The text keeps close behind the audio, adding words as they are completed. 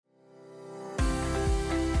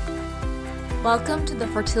Welcome to the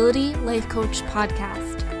Fertility Life Coach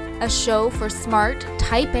Podcast, a show for smart,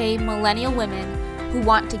 type A millennial women who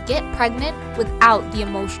want to get pregnant without the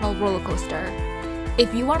emotional roller coaster.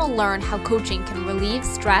 If you want to learn how coaching can relieve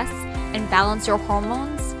stress and balance your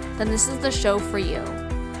hormones, then this is the show for you.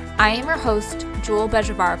 I am your host, Jewel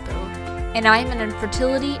Bejavarpu, and I am an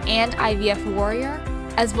infertility and IVF warrior,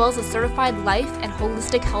 as well as a certified life and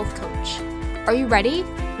holistic health coach. Are you ready?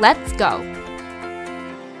 Let's go.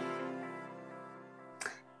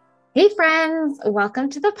 Hey friends, welcome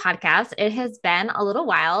to the podcast. It has been a little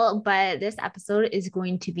while, but this episode is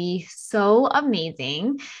going to be so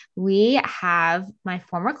amazing. We have my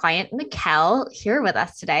former client, McKell, here with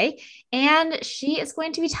us today, and she is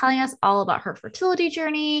going to be telling us all about her fertility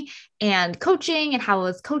journey and coaching and how it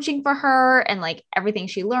was coaching for her and like everything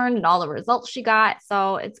she learned and all the results she got.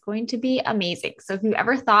 So it's going to be amazing. So if you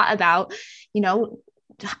ever thought about,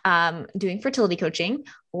 doing fertility coaching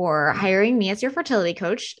or hiring me as your fertility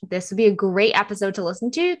coach, this would be a great episode to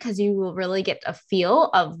listen to because you will really get a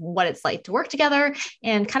feel of what it's like to work together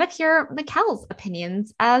and kind of hear McKell's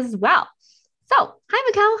opinions as well. So,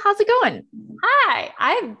 hi, McKell. How's it going? Hi,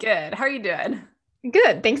 I'm good. How are you doing?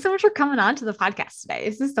 Good. Thanks so much for coming on to the podcast today.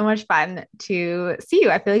 This is so much fun to see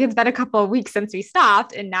you. I feel like it's been a couple of weeks since we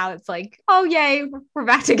stopped, and now it's like, oh, yay, we're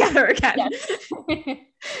back together again. Yes.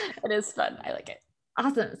 It is fun. I like it.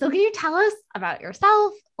 Awesome. So can you tell us about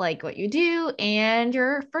yourself, like what you do and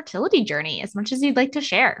your fertility journey as much as you'd like to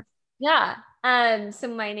share? Yeah. So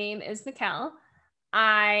my name is McKell.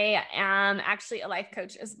 I am actually a life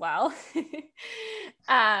coach as well.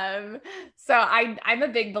 So I'm a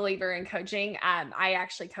big believer in coaching. I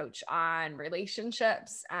actually coach on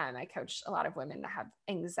relationships. I coach a lot of women that have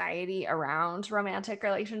anxiety around romantic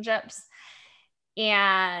relationships.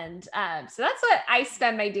 And so that's what I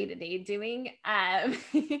spend my day-to-day doing. And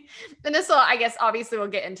this will, I guess, obviously we'll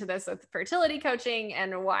get into this with fertility coaching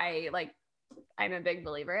and why like I'm a big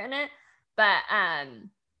believer in it. But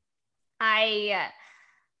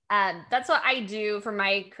that's what I do for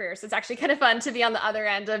my career. So it's actually kind of fun to be on the other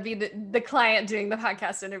end of be the client doing the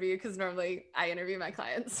podcast interview, because normally I interview my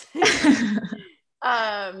clients.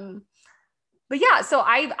 But yeah, so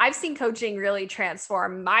I've seen coaching really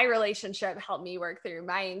transform my relationship, help me work through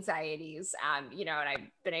my anxieties, and I've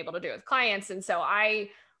been able to do it with clients. And so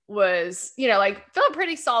I was, feeling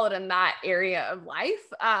pretty solid in that area of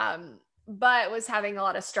life, but was having a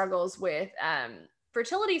lot of struggles with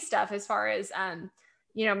fertility stuff as far as,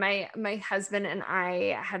 my husband and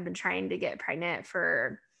I had been trying to get pregnant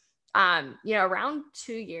for, around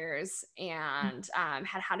 2 years and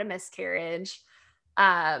had a miscarriage.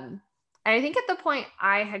 And I think at the point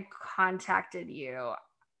I had contacted you,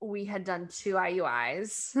 we had done 2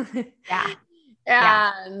 IUIs. Yeah.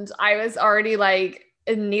 And I was already like,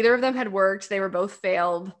 neither of them had worked. They were both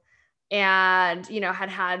failed and,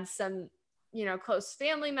 had some, close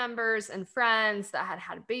family members and friends that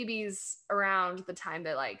had babies around the time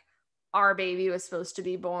that like our baby was supposed to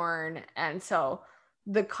be born. And so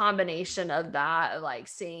the combination of that, like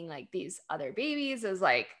seeing like these other babies is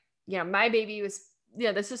like, my baby was,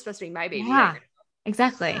 this was supposed to be my baby. Yeah,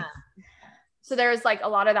 exactly. So there was like a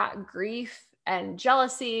lot of that grief and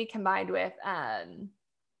jealousy combined with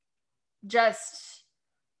just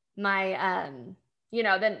my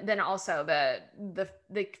then also the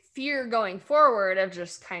fear going forward of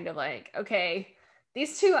just kind of like, okay,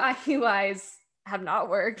 these 2 IUIs have not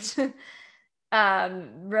worked.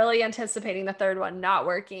 Really anticipating the third one not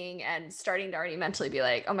working and starting to already mentally be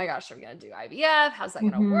like, oh my gosh, are we gonna do IVF? How's that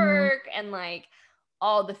gonna work? And like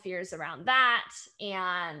all the fears around that.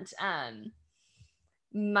 And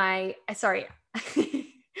I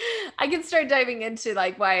can start diving into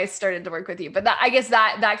like why I started to work with you, but I guess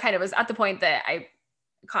that kind of was at the point that I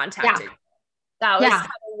contacted. Yeah. That was kind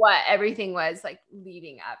of what everything was like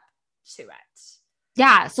leading up to it.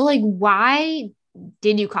 Yeah. So like, why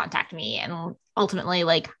did you contact me and ultimately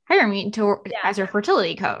like hire me as your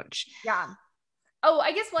fertility coach? Yeah. Oh,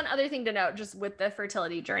 I guess one other thing to note just with the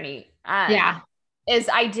fertility journey. Is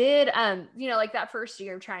I did, like that first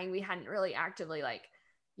year of trying, we hadn't really actively like,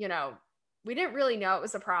 we didn't really know it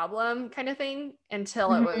was a problem kind of thing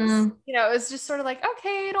until it was, it was just sort of like,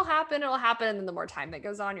 okay, it'll happen. And then the more time that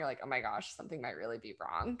goes on, you're like, oh my gosh, something might really be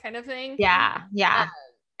wrong kind of thing. Yeah. Yeah.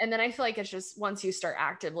 And then I feel like it's just once you start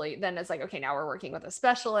actively, then it's like, okay, now we're working with a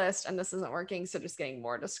specialist and this isn't working. So just getting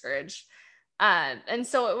more discouraged. And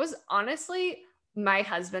so it was honestly, my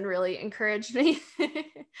husband really encouraged me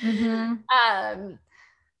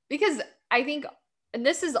because I think, and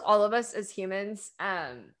this is all of us as humans,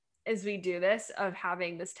 as we do this of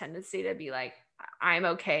having this tendency to be like, I'm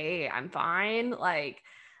okay, I'm fine. Like,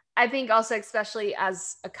 I think also, especially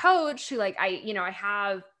as a coach who like, I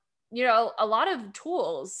have, a lot of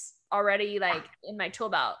tools already like in my tool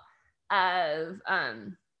belt of,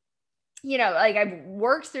 like I've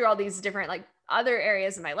worked through all these different like other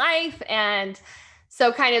areas of my life. And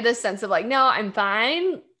so kind of this sense of like, no, I'm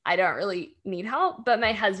fine. I don't really need help. But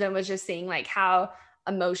my husband was just seeing like how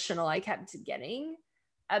emotional I kept getting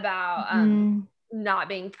about not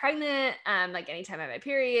being pregnant, like anytime I had my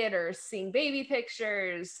period or seeing baby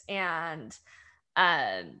pictures. And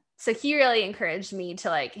so he really encouraged me to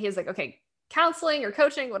like, he was like, okay, counseling or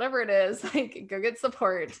coaching, whatever it is, like go get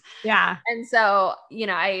support. Yeah. And so,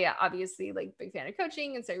 I obviously like big fan of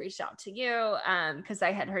coaching. And so I reached out to you because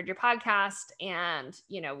I had heard your podcast and,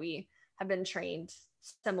 we have been trained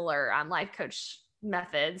similar life coach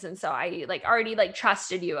methods. And so I like already like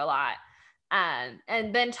trusted you a lot.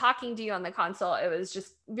 And then talking to you on the consult, it was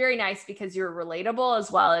just very nice because you were relatable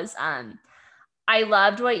as well as, I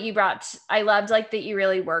loved what you brought. I loved like that you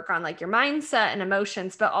really work on like your mindset and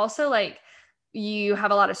emotions, but also like you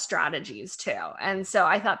have a lot of strategies too. And so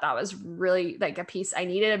I thought that was really like a piece I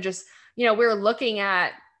needed of just, we're looking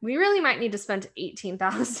at, we really might need to spend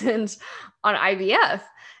 18,000 on IVF.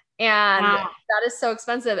 And that is so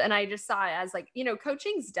expensive. And I just saw it as like,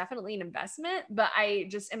 coaching is definitely an investment, but I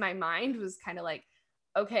just, in my mind was kind of like,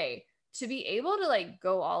 okay, to be able to like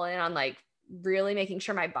go all in on like really making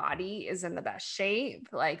sure my body is in the best shape,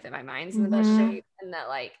 like that my mind's in the best shape, and that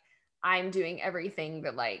like I'm doing everything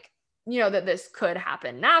that like, that this could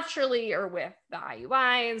happen naturally or with the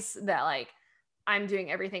IUIs, that like I'm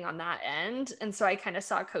doing everything on that end. And so I kind of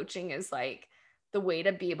saw coaching as like the way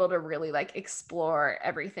to be able to really like explore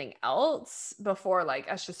everything else before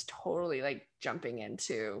like us just totally like jumping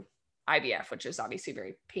into IVF, which is obviously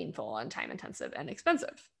very painful and time intensive and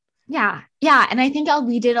expensive. Yeah. Yeah. And I think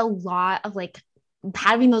we did a lot of like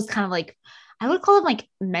having those kind of like, I would call them like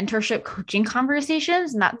mentorship coaching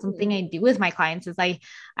conversations. And that's something I do with my clients is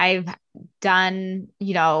I've done, I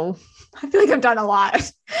feel like I've done a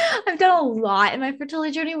lot. I've done a lot in my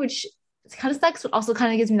fertility journey, which kind of sucks, but also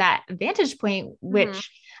kind of gives me that vantage point,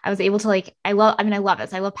 which I was able to like, I love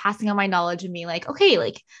this. I love passing on my knowledge and being like, okay,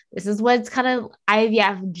 like this is what's kind of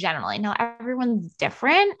IVF generally. Now everyone's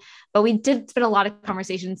different, but we did spend a lot of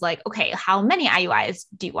conversations like, okay, how many IUIs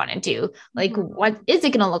do you want to do? Like, what is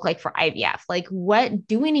it going to look like for IVF? Like, what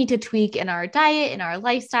do we need to tweak in our diet, in our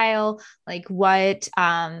lifestyle? Like what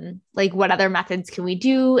other methods can we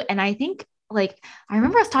do? And I think like, I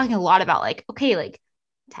remember us talking a lot about like, okay, like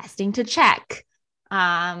testing to check,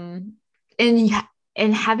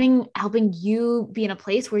 and helping you be in a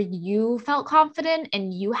place where you felt confident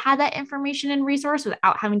and you had that information and resource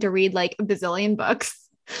without having to read like a bazillion books.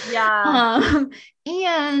 Yeah.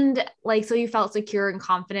 And like, so you felt secure and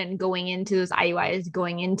confident going into those IUIs,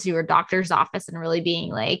 going into your doctor's office and really being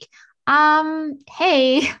like,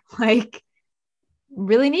 hey, like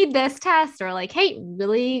really need this test, or like, hey,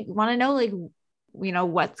 really want to know like,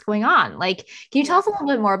 what's going on. Like, can you tell us a little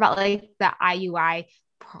bit more about like the IUI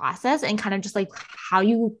process and kind of just like how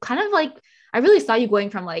you kind of like, I really saw you going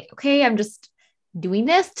from like, okay, I'm just doing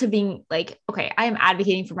this to being like, okay, I am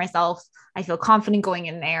advocating for myself. I feel confident going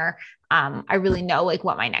in there. I really know like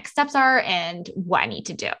what my next steps are and what I need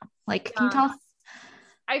to do. Like, can you tell us?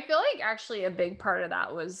 I feel like actually a big part of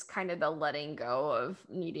that was kind of the letting go of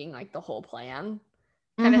needing like the whole plan.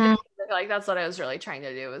 Kind of thing. I feel like that's what I was really trying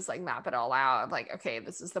to do, was like map it all out of like, okay,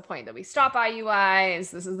 this is the point that we stop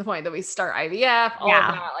IUIs. This is the point that we start IVF. All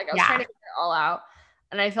of that. Like I was trying to figure it all out.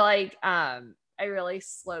 And I feel like I really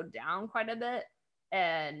slowed down quite a bit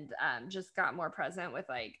and just got more present with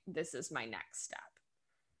like, this is my next step.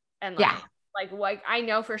 And like I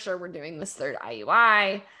know for sure we're doing this third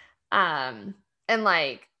IUI. And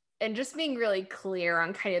just being really clear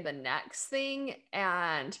on kind of the next thing.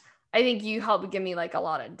 And I think you helped give me like a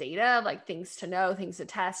lot of data, like things to know, things to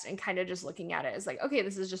test, and kind of just looking at it as like, okay,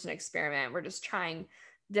 this is just an experiment. We're just trying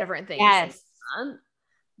different things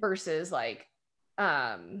versus like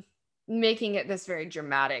making it this very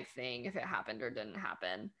dramatic thing if it happened or didn't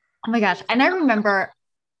happen. Oh my gosh. And I remember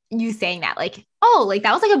you saying that like, oh, like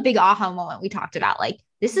that was like a big aha moment we talked about. Like,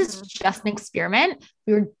 this is just an experiment.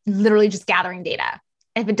 We were literally just gathering data.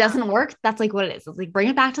 If it doesn't work, that's like what it is. It's like, bring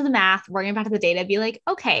it back to the math, bring it back to the data, be like,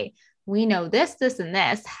 okay, we know this, this, and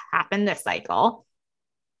this happened this cycle.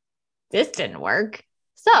 This didn't work.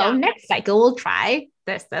 So next cycle, we'll try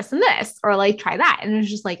this, this, and this, or like try that. And it's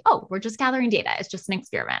just like, oh, we're just gathering data. It's just an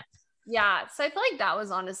experiment. Yeah. So I feel like that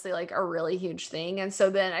was honestly like a really huge thing. And so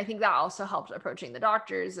then I think that also helped approaching the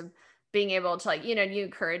doctors of being able to like, you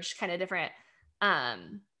encourage kind of different,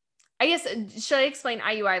 I guess, should I explain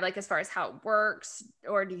IUI, like as far as how it works,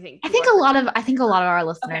 or do you think I think a lot of our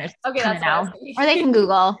listeners okay, kind of that's what I was know, thinking. or they can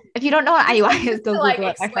Google. If you don't know what IUI is, go like Google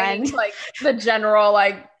it, my friend. like the general,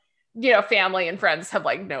 like, you know, family and friends have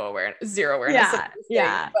like no awareness, zero awareness of these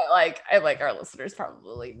things, but like I like our listeners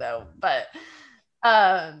probably know. But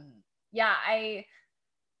yeah, I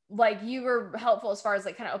like, you were helpful as far as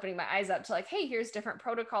like kind of opening my eyes up to like, hey, here's different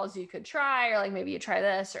protocols you could try, or like maybe you try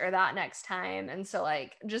this or that next time. And so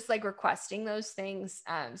like just like requesting those things.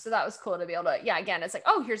 So that was cool to be able to, yeah, again, it's like,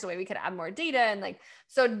 oh, here's a way we could add more data. And like,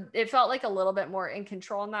 so it felt like a little bit more in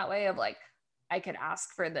control in that way of like, I could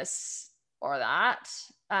ask for this or that.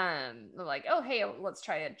 Like, oh, hey, let's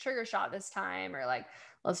try a trigger shot this time, or like,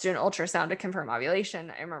 let's do an ultrasound to confirm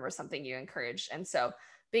ovulation. I remember something you encouraged. And so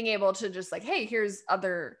being able to just like, hey, here's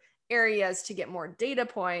other areas to get more data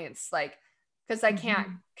points, like, because I can't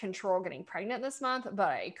control getting pregnant this month, but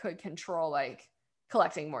I could control like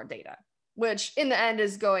collecting more data, which in the end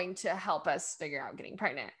is going to help us figure out getting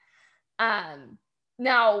pregnant.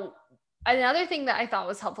 Now, another thing that I thought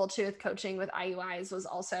was helpful too with coaching with IUIs was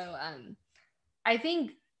also, I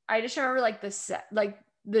think I just remember like the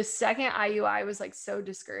second IUI was like so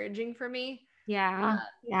discouraging for me. Yeah.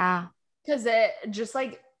 Because it just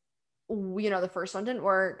like, you know, the first one didn't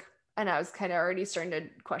work, and I was kind of already starting to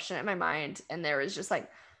question it in my mind. And there was just like,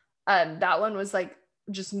 that one was like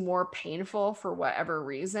just more painful for whatever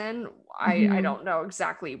reason. I don't know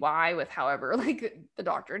exactly why, with however like the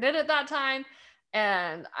doctor did it that time.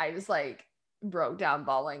 And I just like broke down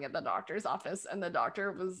bawling at the doctor's office, and the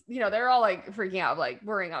doctor was, you know, they're all like freaking out, like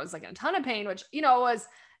worrying I was like in a ton of pain, which, you know, was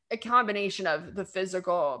a combination of the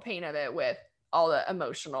physical pain of it with all the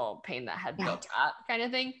emotional pain that had built up kind of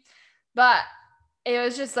thing. But it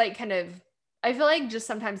was just like kind of, I feel like just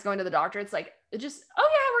sometimes going to the doctor, it's like, it just, oh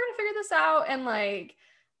yeah, we're going to figure this out. And like,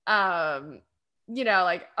 you know,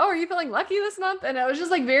 like, oh, are you feeling lucky this month? And it was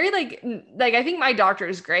just like very like I think my doctor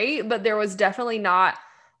is great, but there was definitely not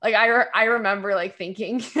like, I remember like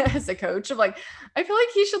thinking as a coach of like, I feel like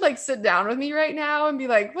he should like sit down with me right now and be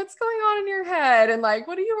like, what's going on in your head? And like,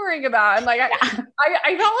 what are you worrying about? And like,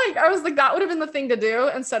 I felt like I was like, that would have been the thing to do,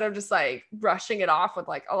 instead of just like brushing it off with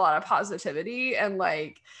like a lot of positivity and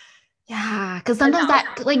like, yeah, because sometimes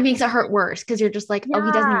that like makes it hurt worse, because you're just like, oh,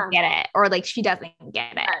 he doesn't get it, or like she doesn't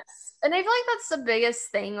get it. Yes. And I feel like that's the biggest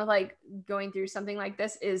thing with like going through something like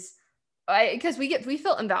this is, because we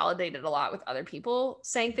feel invalidated a lot with other people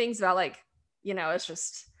saying things about like, you know,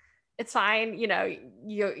 it's fine, you know,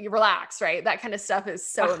 you relax, right? That kind of stuff is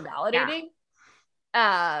so invalidating.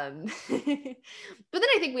 But then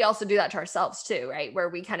I think we also do that to ourselves too, right? Where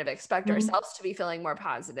we kind of expect ourselves to be feeling more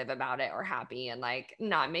positive about it or happy, and like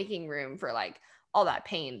not making room for like all that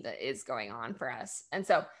pain that is going on for us. And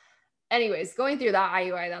so anyways, going through that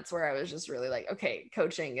IUI, that's where I was just really like, okay,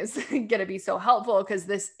 coaching is going to be so helpful, because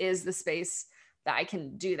this is the space that I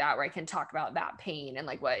can do that, where I can talk about that pain and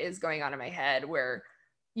like what is going on in my head, where,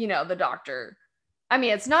 you know, the doctor, I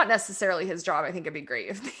mean, it's not necessarily his job. I think it'd be great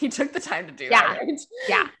if he took the time to do that. Right?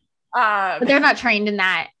 Yeah. But they're not trained in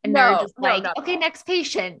that. And they're just like, okay, next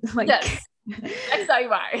patient. Like, yes. Next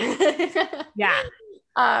IUI. Yeah.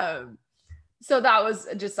 So that was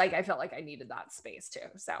just like, I felt like I needed that space too.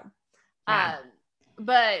 So,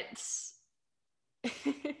 but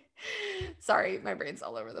sorry, my brain's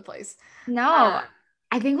all over the place. No,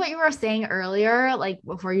 I think what you were saying earlier, like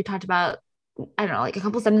before you talked about, I don't know, like a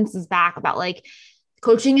couple sentences back about like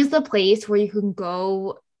coaching is the place where you can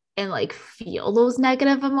go and like feel those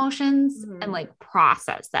negative emotions and like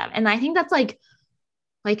process them. And I think that's like,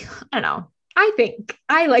 I don't know.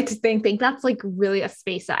 I like to think that's like really a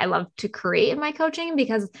space that I love to create in my coaching,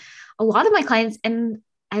 because a lot of my clients, and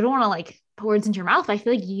I don't want to like put words into your mouth, I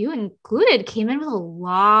feel like you included, came in with a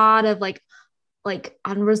lot of like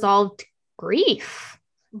unresolved grief.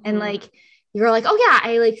 And like, you're like, oh yeah,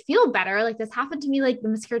 I like feel better. Like this happened to me, like the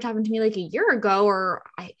miscarriage happened to me like a year ago, or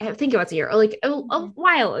I think it was a year, or like a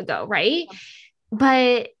while ago. Right.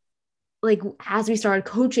 But like, as we started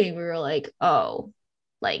coaching, we were like, oh,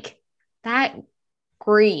 like that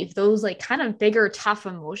grief, those like kind of bigger, tough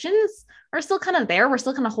emotions are still kind of there. We're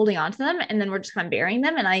still kind of holding on to them, and then we're just kind of burying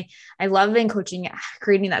them. And I love in coaching,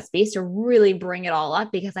 creating that space to really bring it all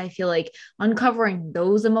up, because I feel like uncovering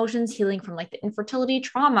those emotions, healing from like the infertility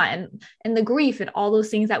trauma and the grief and all those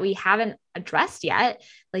things that we haven't addressed yet,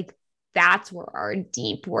 like that's where our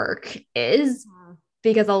deep work is,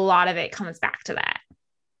 because a lot of it comes back to that.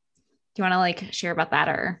 Do you want to like share about that,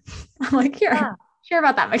 or I'm like, here, share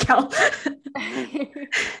about that, McKell?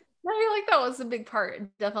 No, I like that was a big part.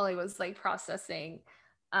 It definitely was like processing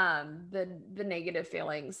the negative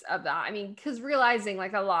feelings of that. I mean, because realizing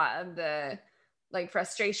like a lot of the like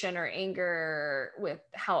frustration or anger with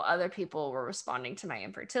how other people were responding to my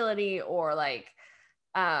infertility, or like,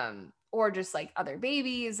 or just like other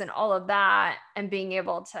babies and all of that, and being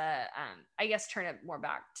able to, I guess, turn it more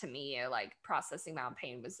back to me, like processing my own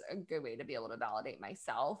pain was a good way to be able to validate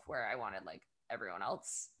myself, where I wanted like everyone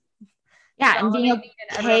else. Yeah. And being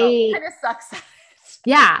okay. Kind of sucks.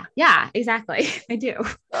 Yeah, exactly. I do.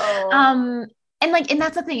 Oh. And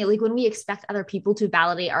that's the thing, like when we expect other people to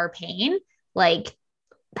validate our pain, like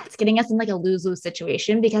that's getting us in like a lose-lose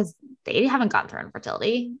situation, because they haven't gone through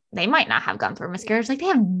infertility. They might not have gone through miscarriage. Like they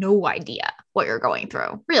have no idea what you're going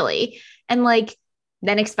through, really. And like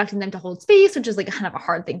then expecting them to hold space, which is like kind of a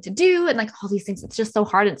hard thing to do. And like all these things, it's just so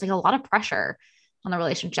hard. It's like a lot of pressure on the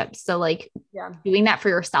relationship. So like doing that for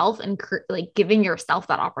yourself and like giving yourself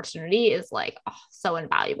that opportunity is like so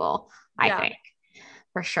invaluable, I think,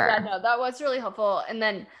 for sure. Yeah, no, that was really helpful. And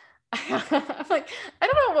then I'm like, I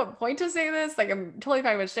don't know what point to say this. Like, I'm totally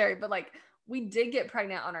fine with sharing, but like, we did get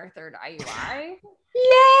pregnant on our third IUI. Yeah.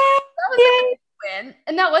 That was like a big win.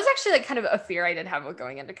 And that was actually like kind of a fear I did have with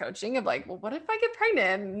going into coaching of like, well, what if I get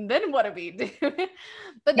pregnant? And then what do we do?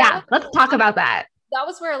 But yeah, let's talk about that. That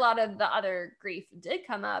was where a lot of the other grief did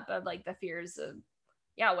come up, of like the fears of,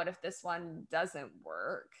 what if this one doesn't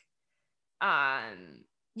work?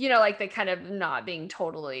 Like the kind of not being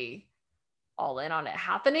totally all in on it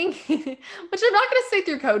happening, which I'm not going to say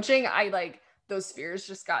through coaching, I like those fears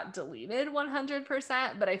just got deleted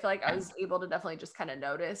 100%, but I feel like I was able to definitely just kind of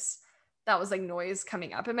notice that was like noise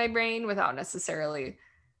coming up in my brain without necessarily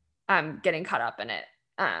getting caught up in it.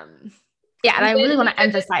 Yeah, and I really want to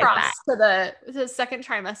emphasize that to the second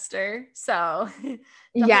trimester. So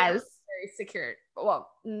yes, very secure. Well,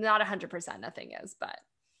 not 100%, nothing is, but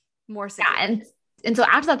more secure. Yeah, and so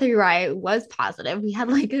after that IUI was positive, we had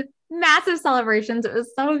like massive celebrations. It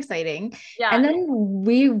was so exciting. Yeah. And then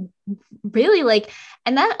we really like,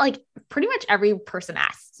 and that like pretty much every person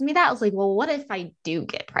asks me that. I was like, well, what if I do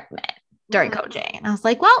get pregnant during coaching? And I was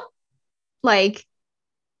like, well, like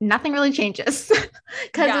nothing really changes,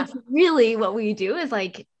 because it's really what we do is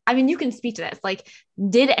like, I mean, you can speak to this. Like,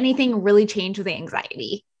 did anything really change with the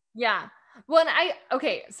anxiety? Yeah. Well,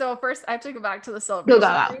 so first I have to go back to the celebration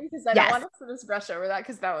because I don't want us to just brush over that,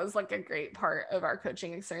 because that was like a great part of our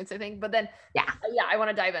coaching experience, I think. But then, I want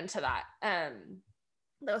to dive into that.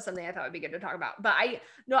 That was something I thought would be good to talk about. But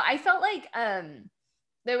I felt like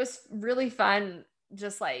that was really fun,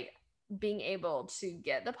 just like being able to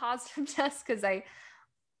get the positive test, because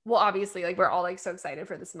obviously, like we're all like so excited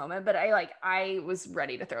for this moment, but I was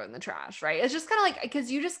ready to throw it in the trash, right? It's just kind of like,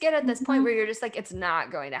 because you just get at this point where you're just like, it's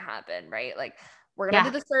not going to happen, right? Like we're going to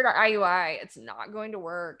do this third IUI, it's not going to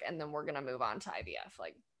work, and then we're going to move on to IVF.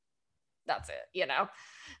 Like that's it,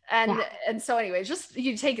 And so anyways, just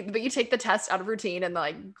you take the test out of routine and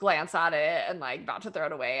like glance at it and like about to throw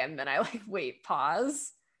it away. And then I like, wait,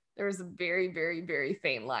 pause. There was a very, very, very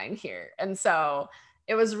faint line here. And so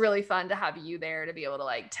it was really fun to have you there, to be able to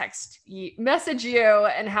like message you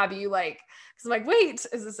and have you like, cause I'm like, wait,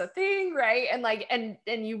 is this a thing? Right. And like, and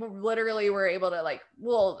you literally were able to like,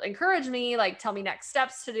 encourage me, like tell me next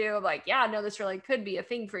steps to do. Like, yeah, no, this really could be a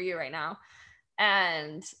thing for you right now.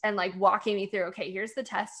 And like walking me through, okay, here's the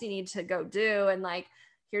test you need to go do. And like,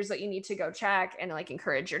 here's what you need to go check, and like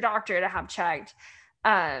encourage your doctor to have checked.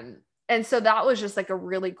 And so that was just like a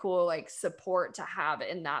really cool like support to have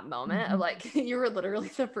in that moment of like, you were literally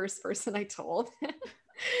the first person I told.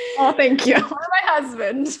 Oh, thank you. Or my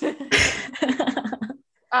husband.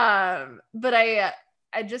 But I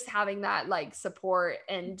just having that like support,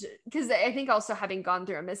 and because I think also having gone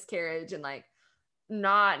through a miscarriage and like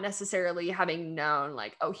not necessarily having known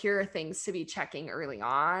like, oh, here are things to be checking early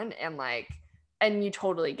on, and like, and you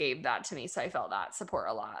totally gave that to me. So I felt that support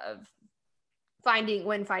a lot of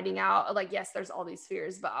finding out, like, yes, there's all these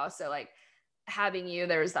fears, but also like having you,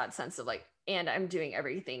 there was that sense of like, and I'm doing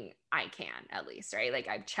everything I can, at least, right? Like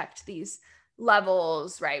I've checked these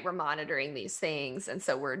levels, right? We're monitoring these things. And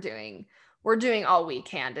so we're doing all we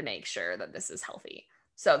can to make sure that this is healthy.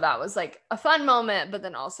 So that was like a fun moment, but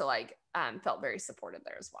then also like, felt very supported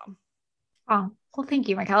there as well. Oh, well, thank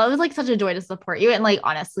you, McKell. It was like such a joy to support you. And like,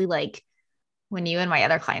 honestly, like when you and my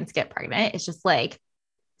other clients get pregnant, it's just like,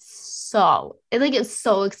 it's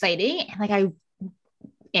so exciting. And like, I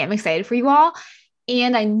am excited for you all.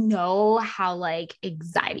 And I know how like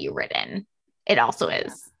anxiety ridden it also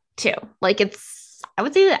is too. Like I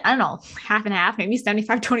would say that, I don't know, half and half, maybe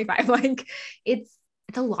 75-25. Like it's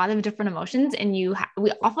it's a lot of different emotions. And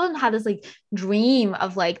we often have this like dream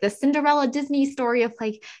of like the Cinderella Disney story of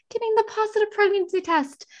like getting the positive pregnancy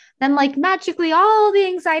test. Then like magically all the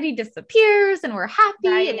anxiety disappears and we're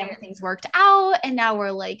happy and everything's worked out. And now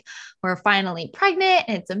we're finally pregnant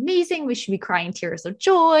and it's amazing. We should be crying tears of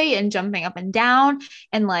joy and jumping up and down.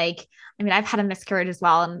 And like, I mean, I've had a miscarriage as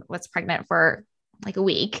well and was pregnant for like a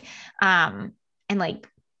week. And like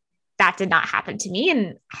that did not happen to me.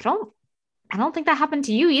 And I don't think that happened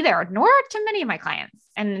to you either, nor to many of my clients.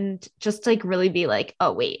 And just like really be like,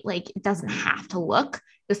 oh, wait, like it doesn't have to look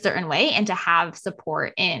a certain way, and to have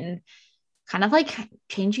support in kind of like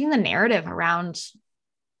changing the narrative around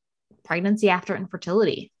pregnancy after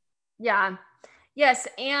infertility. Yeah. Yes.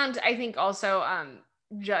 And I think also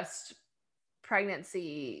just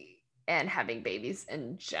pregnancy and having babies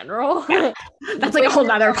in general. Yeah. That's like a whole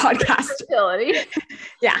nother podcast. Fertility.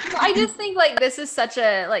 Yeah. I just think like this is such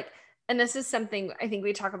a like, and this is something I think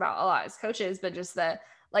we talk about a lot as coaches, but just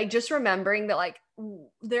just remembering that like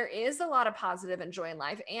there is a lot of positive and joy in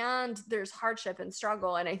life, and there's hardship and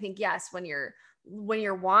struggle. And I think, yes, when you're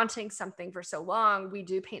wanting something for so long, we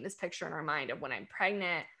do paint this picture in our mind of when I'm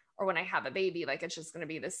pregnant or when I have a baby, like it's just going to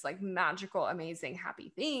be this like magical, amazing,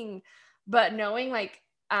 happy thing. But knowing like,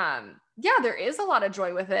 there is a lot of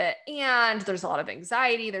joy with it, and there's a lot of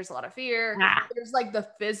anxiety, there's a lot of fear, there's like the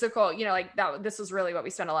physical, like that, this is really what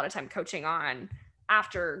we spent a lot of time coaching on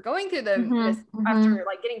after going through after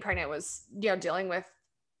like getting pregnant, was, dealing with,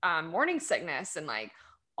 morning sickness and like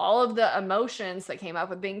all of the emotions that came up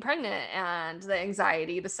with being pregnant, and the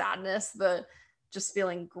anxiety, the sadness, the just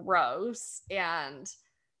feeling gross.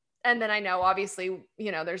 And then I know obviously,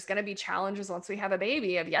 there's going to be challenges once we have a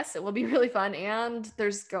baby of, yes, it will be really fun. And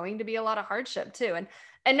there's going to be a lot of hardship too.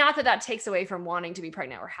 And not that takes away from wanting to be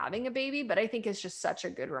pregnant or having a baby, but I think it's just such a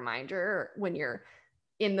good reminder when you're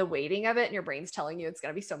in the waiting of it and your brain's telling you it's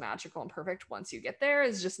going to be so magical and perfect once you get there,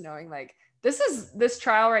 is just knowing like, this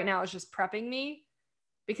trial right now is just prepping me,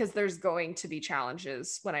 because there's going to be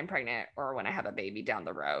challenges when I'm pregnant or when I have a baby down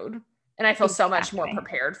the road. And I feel so much more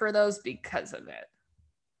prepared for those because of it.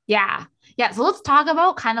 Yeah. Yeah. So let's talk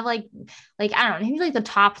about kind of like, I don't know, maybe like the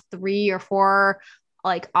top 3 or 4,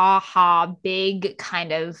 like, big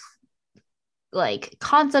kind of like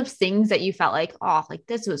concepts, things that you felt like, oh, like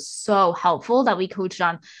this was so helpful that we coached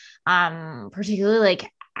on, particularly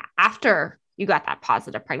like after you got that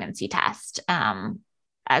positive pregnancy test,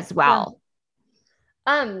 as well.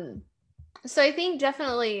 Yeah. So I think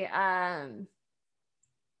definitely,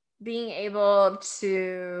 being able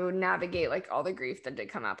to navigate like all the grief that did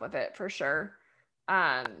come up with it, for sure.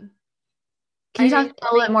 Can you talk a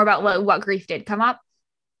little bit more about what grief did come up?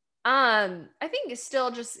 I think it's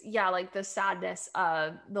still just, like the sadness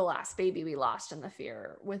of the last baby we lost, and the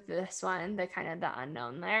fear with this one, the kind of the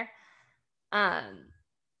unknown there. And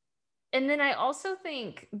then I also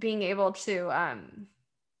think being able to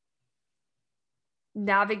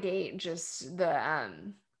navigate just the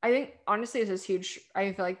I think honestly this is huge.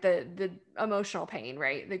 I feel like the emotional pain,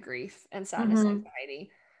 right? The grief and sadness, anxiety,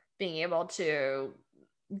 being able to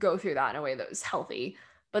go through that in a way that was healthy,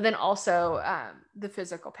 but then also the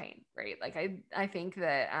physical pain, right? Like I think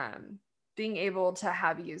that being able to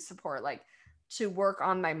have you support, like to work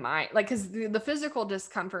on my mind, like, cause the physical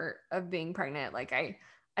discomfort of being pregnant, like I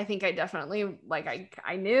think I definitely, like,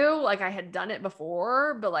 I knew like I had done it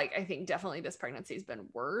before, but like, I think definitely this pregnancy has been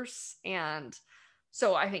worse. And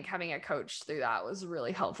so I think having a coach through that was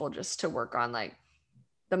really helpful, just to work on like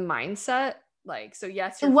the mindset. Like, so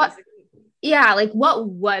yes, you're like what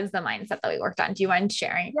was the mindset that we worked on? Do you mind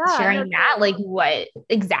sharing that? Like what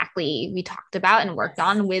exactly we talked about and worked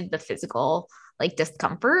on with the physical like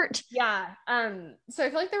discomfort? Yeah. So I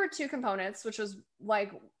feel like there were 2 components, which was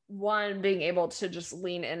like, one, being able to just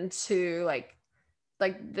lean into like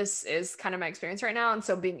this is kind of my experience right now. And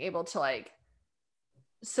so being able to like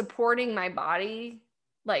supporting my body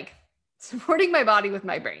with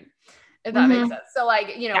my brain, if that makes sense. So like,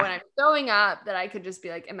 when I'm throwing up, that I could just be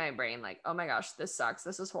like in my brain, like, oh my gosh, this sucks.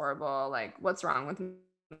 This is horrible. Like, what's wrong with me?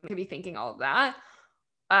 I could be thinking all of that.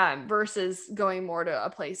 Versus going more to a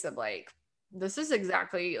place of like, this is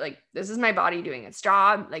exactly like, this is my body doing its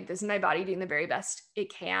job. Like, this is my body doing the very best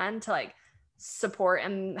it can to like support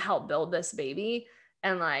and help build this baby.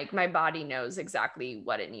 And like, my body knows exactly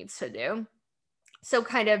what it needs to do. So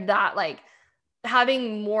kind of that, like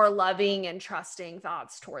having more loving and trusting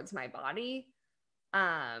thoughts towards my body,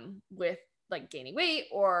 with like gaining weight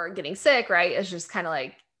or getting sick, right? It's just kind of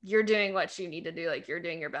like, you're doing what you need to do. Like, you're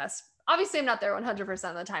doing your best. Obviously I'm not there 100%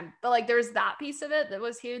 of the time, but like, there's that piece of it that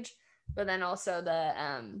was huge. But then also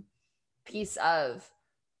the, piece of,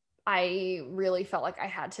 I really felt like I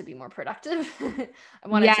had to be more productive. I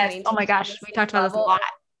wanted to Yes. maintain Oh my gosh. the We same talked about this a level. lot.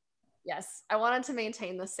 Yes. I wanted to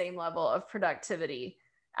maintain the same level of productivity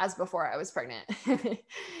as before I was pregnant.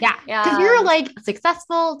 Yeah. Cause you're And like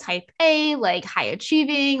successful, type A, like high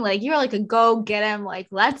achieving, like you're like a go get him, like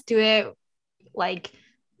let's do it, like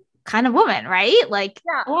kind of woman, right? Like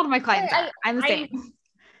yeah, a lot of my clients are. I'm the same.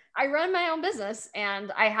 I run my own business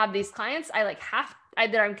and I have these clients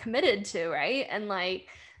that I'm committed to, right? And like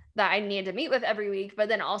that I need to meet with every week. But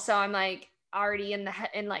then also I'm like already in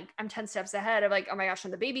like I'm 10 steps ahead of like, oh my gosh,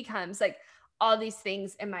 when the baby comes, like all these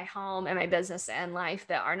things in my home and my business and life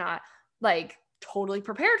that are not like totally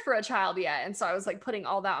prepared for a child yet. And so I was like putting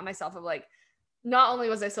all that on myself of like, not only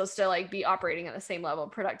was I supposed to like be operating at the same level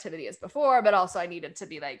of productivity as before, but also I needed to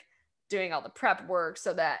be like doing all the prep work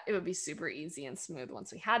so that it would be super easy and smooth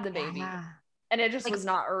once we had the baby. Yeah. And it just Like, was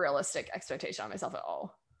not a realistic expectation on myself at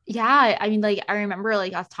all. yeah. I mean, like, I remember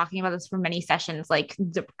like I was talking about this for many sessions, like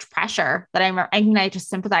the pressure that I mean, I just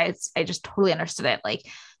sympathized. I just totally understood it. Like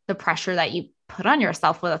the pressure that you put on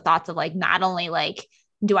yourself with the thoughts of like, not only like,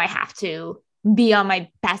 do I have to be on my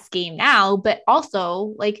best game now, but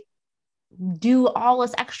also like do all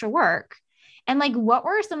this extra work. And like, what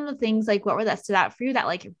were some of the things like, what were that stood out for you that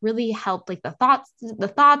like really helped like the thoughts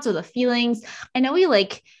or the feelings? I know we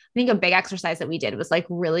like, I think a big exercise that we did was like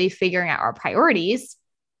really figuring out our priorities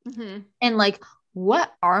and like,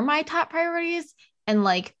 what are my top priorities? And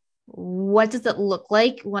like, what does it look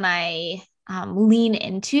like when I lean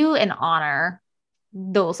into and honor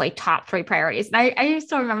those like top three priorities? And I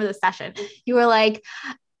still remember the session. You were like,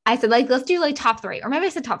 I said, like, let's do like top three, or maybe I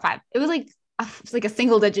said top five. It was like a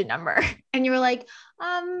single digit number. And you were like,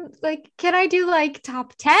 can I do like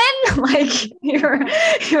top 10? Like you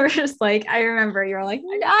were just like, I remember you were like,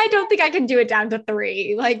 I don't think I can do it down to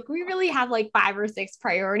three. Like we really have like 5 or 6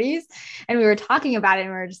 priorities. And we were talking about it and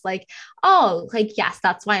we were just like, oh, like, yes,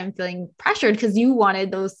 that's why I'm feeling pressured because you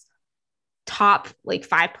wanted those top like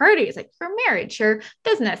 5 priorities, like your marriage, your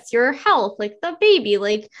business, your health, like the baby,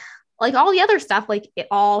 like all the other stuff, like it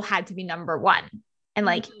all had to be number one. And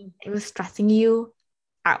like it was stressing you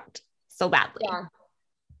out so badly. Yeah.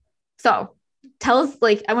 So tell us,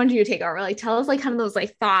 like, I wanted you to take over, like, tell us like kind of those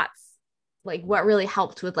like thoughts, like what really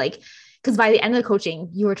helped with like, because by the end of the coaching,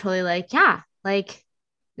 you were totally like, yeah, like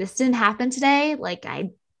this didn't happen today. Like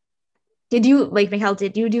did you like McKell,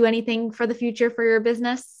 did you do anything for the future for your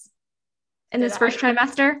business in this first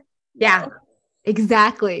trimester? No. Yeah.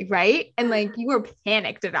 Exactly. Right. And like you were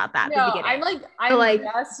panicked about that at the beginning. I'm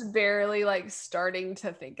just barely like starting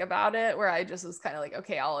to think about it where I just was kind of like,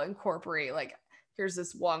 okay, I'll incorporate like, here's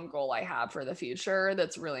this one goal I have for the future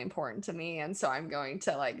that's really important to me. And so I'm going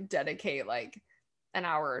to like dedicate like an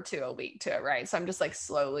hour or 2 a week to it. Right. So I'm just like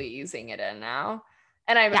slowly easing it in now.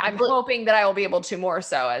 And I'm hoping that I will be able to more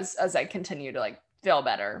so as I continue to like feel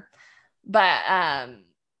better. But I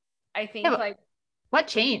think like, what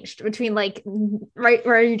changed between like right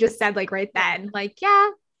where you just said like right then, like,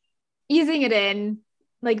 yeah, easing it in,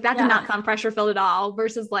 like that did not sound pressure filled at all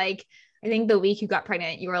versus like, I think the week you got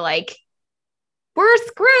pregnant, you were like, we're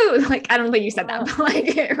screwed. Like, I don't think you said that, but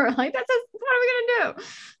like, we're like, what are we going to do?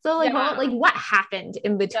 So like, what happened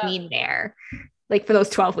in between there? Like for those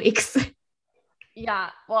 12 weeks?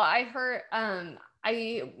 Yeah. Well, I heard,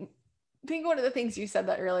 I think one of the things you said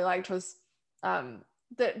that I really liked was,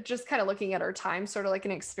 that just kind of looking at our time, sort of like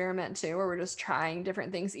an experiment too, where we're just trying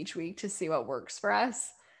different things each week to see what works for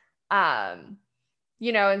us. And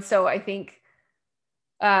so I think,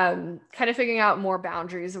 kind of figuring out more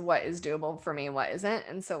boundaries of what is doable for me and what isn't.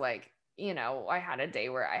 And so like, I had a day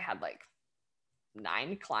where I had like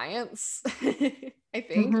 9 clients, I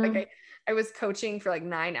think like I was coaching for like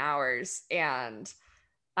 9 hours and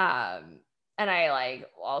I like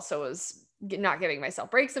also was not giving myself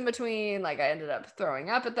breaks in between. Like I ended up throwing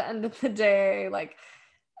up at the end of the day, like,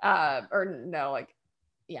 or no, like,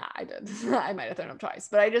 yeah, I did. I might've thrown up twice,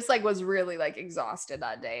 but I just like was really like exhausted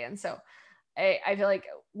that day. And so I feel like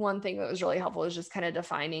one thing that was really helpful is just kind of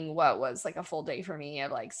defining what was like a full day for me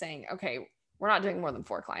of like saying, okay, we're not doing more than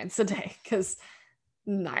 4 clients a day because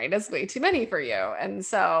 9 is way too many for you. And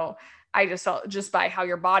so I just felt just by how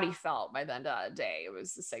your body felt by the end of the day, it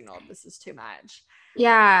was the signal of this is too much.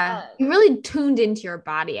 Yeah. You really tuned into your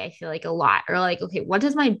body, I feel like a lot, or like, okay, what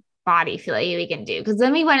does my body feel like we can do? Because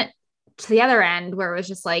then we went to the other end where it was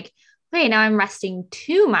just like, okay, now I'm resting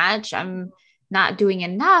too much. I'm not doing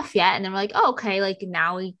enough yet. And then we're like, oh, okay, like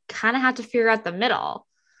now we kind of have to figure out the middle.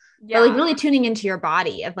 Yeah. But like really tuning into your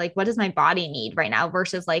body of like, what does my body need right now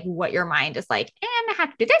versus like what your mind is like, and I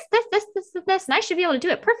have to do this, and I should be able to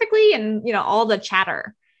do it perfectly. And, all the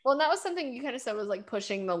chatter. Well, and that was something you kind of said was like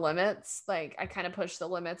pushing the limits. Like I kind of pushed the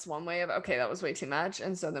limits one way of, okay, that was way too much.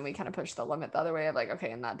 And so then we kind of pushed the limit the other way of like,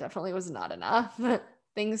 okay, and that definitely was not enough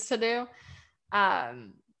things to do.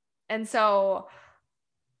 And so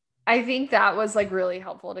I think that was like really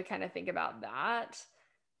helpful to kind of think about that.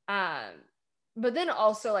 But then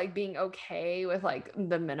also like being okay with like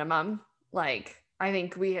the minimum. Like I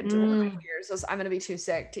think we had one of my fears was I'm gonna be too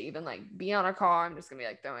sick to even like be on a call. I'm just gonna be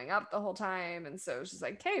like throwing up the whole time. And so it's just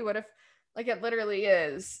like, hey, what if like it literally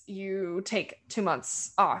is you take 2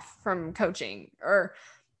 months off from coaching, or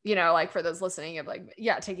you know, like for those listening of like,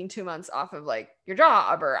 yeah, taking 2 months off of like your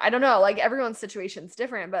job, or I don't know, like everyone's situation's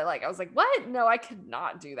different, but like I was like, what? No, I could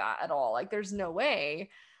not do that at all. Like there's no way.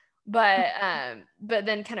 But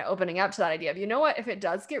then kind of opening up to that idea of, you know what, if it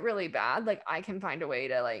does get really bad, like I can find a way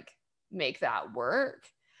to like make that work.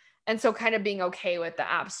 And so kind of being okay with the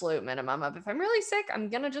absolute minimum of if I'm really sick, I'm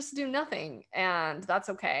gonna just do nothing and that's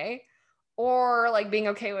okay. Or like being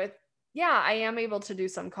okay with, yeah, I am able to do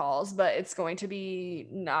some calls, but it's going to be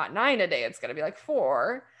not 9 a day. It's going to be like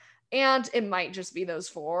 4. And it might just be those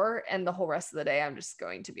 4. And the whole rest of the day, I'm just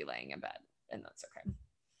going to be laying in bed and that's okay.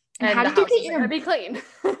 And how did you get your, be clean.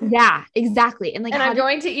 Yeah, exactly. And like, and I'm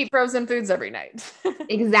going to eat frozen foods every night.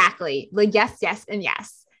 Exactly. Like, yes, yes, and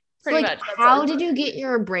yes. Pretty so like, much. How did you get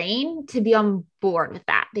your brain to be on board with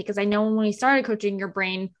that? Because I know when we started coaching, your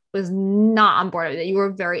brain was not on board with it. You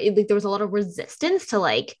were very, like, there was a lot of resistance to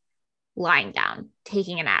like lying down,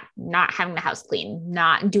 taking a nap, not having the house clean,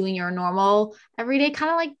 not doing your normal everyday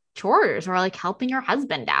kind of like chores or like helping your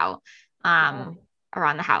husband out around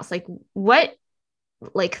the house. Like what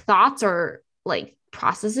like thoughts or like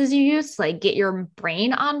processes you use to like get your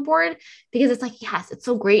brain on board? Because it's like, yes, it's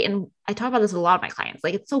so great. And I talk about this with a lot of my clients.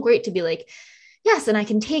 Like, it's so great to be like, yes, and I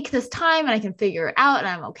can take this time and I can figure it out and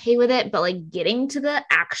I'm okay with it. But like getting to the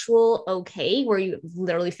actual okay, where you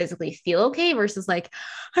literally physically feel okay versus like,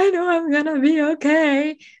 I know I'm gonna be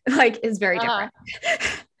okay, like is very different.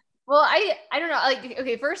 Well, I don't know. Like,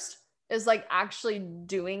 okay, first is like actually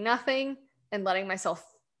doing nothing and letting myself,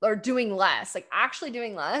 or doing less, like actually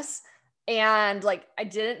doing less. And like, I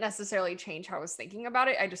didn't necessarily change how I was thinking about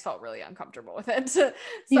it. I just felt really uncomfortable with it. So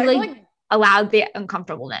you I like allowed the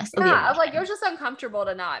uncomfortableness of the emotion. like it was just uncomfortable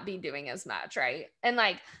to not be doing as much, right? And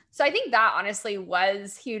like, so I think that honestly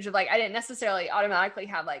was huge. Like, I didn't necessarily automatically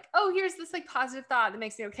have like, oh, here's this like positive thought that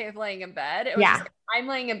makes me okay with laying in bed. It was just like, I'm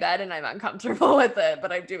laying in bed and I'm uncomfortable with it,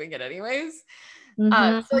 but I'm doing it anyways. So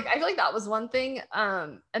like, I feel like that was one thing.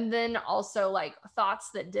 And then also like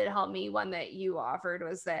thoughts that did help me. One that you offered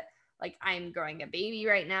was that like, I'm growing a baby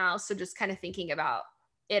right now. So just kind of thinking about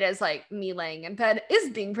it as like me laying in bed is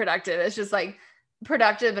being productive. It's just like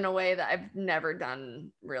productive in a way that I've never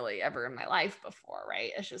done really ever in my life before.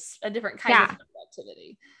 Right. It's just a different kind of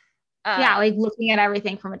productivity. Like looking at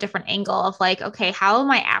everything from a different angle of like, okay, how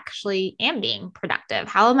am I actually being productive?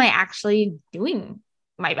 How am I actually doing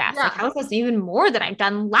my best? Like, how is this even more than I've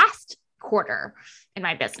done last quarter in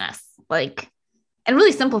my business? Like, and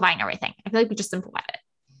really simplifying everything. I feel like we just simplified it.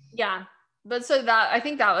 Yeah. But so that, I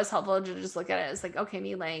think that was helpful to just look at it as like, okay,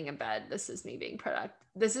 me laying in bed, this is me being productive.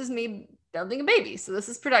 This is me building a baby. So this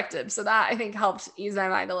is productive. So that I think helped ease my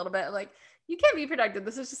mind a little bit. Like, you can't be productive.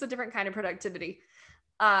 This is just a different kind of productivity.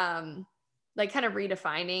 Like kind of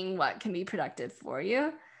redefining what can be productive for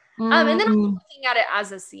you. And then looking at it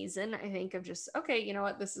as a season, I think of just, okay, you know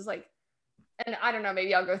what, this is like, and I don't know,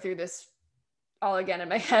 maybe I'll go through this all again in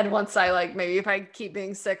my head once I like, maybe if I keep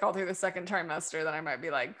being sick all through the second trimester, then I might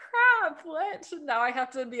be like, crap, what? Now I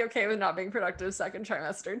have to be okay with not being productive second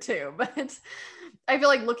trimester too. But I feel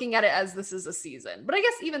like looking at it as this is a season. But I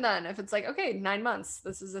guess even then, if it's like, okay, 9 months,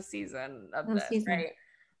 this is a season of this, right?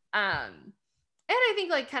 And I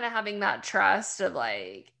think like kind of having that trust of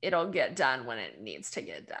like, it'll get done when it needs to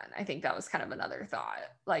get done. I think that was kind of another thought,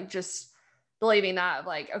 like just believing that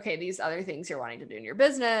like, okay, these other things you're wanting to do in your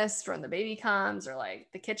business when the baby comes, or like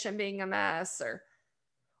the kitchen being a mess, or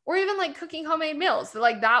even like cooking homemade meals,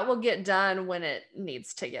 like that will get done when it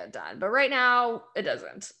needs to get done. But right now it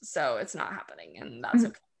doesn't. So it's not happening, and that's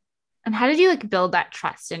okay. And how did you like build that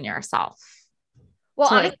trust in yourself? Well,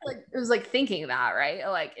 honestly, like, it was like thinking that, right?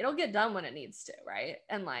 Like it'll get done when it needs to, right?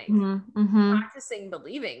 And like practicing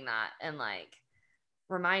believing that, and like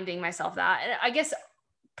reminding myself that. And I guess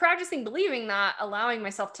practicing believing that, allowing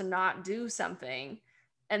myself to not do something,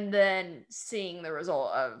 and then seeing the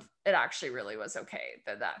result of it actually really was okay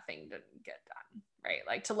that thing didn't get done, right?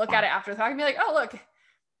 Like to look at it after the fact and be like, oh, look,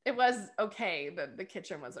 it was okay that the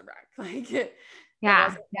kitchen was a wreck. Like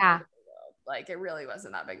like it really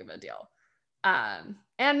wasn't that big of a deal.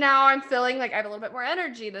 And now I'm feeling like I have a little bit more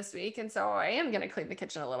energy this week. And so I am going to clean the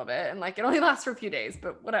kitchen a little bit, and like, it only lasts for a few days,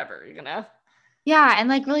 but whatever, you know? Yeah. And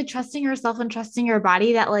like really trusting yourself and trusting your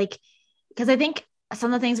body that like, because I think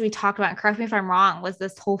some of the things we talked about, and correct me if I'm wrong, was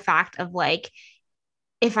this whole fact of like,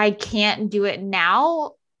 if I can't do it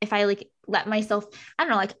now, if I like let myself, I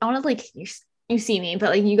don't know, like I want to like, you see me,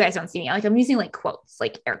 but like you guys don't see me. Like I'm using like quotes,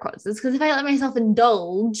 like air quotes. It's because if I let myself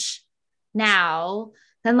indulge now,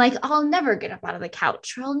 then like I'll never get up out of the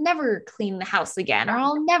couch, or I'll never clean the house again, or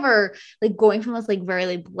I'll never like going from this like very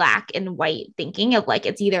like black and white thinking of like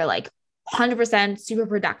it's either like 100% super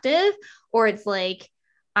productive, or it's like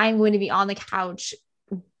I'm going to be on the couch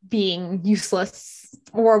being useless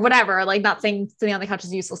or whatever. Like not saying sitting on the couch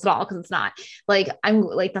is useless at all, because it's not. Like I'm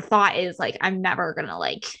like the thought is like I'm never gonna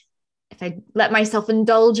like, if I let myself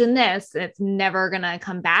indulge in this, it's never gonna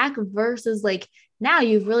come back. Versus like now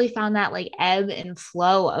you've really found that like ebb and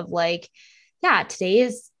flow of like, yeah, today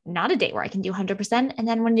is not a day where I can do 100%. And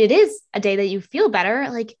then when it is a day that you feel better,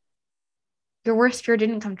 like your worst fear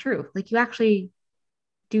didn't come true. Like you actually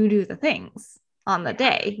do the things on the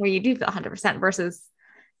day where you do feel 100% versus,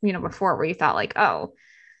 you know, before where you thought like, oh,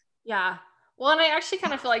 yeah. Well, and I actually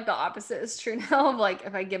kind of feel like the opposite is true now of like,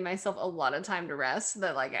 if I give myself a lot of time to rest,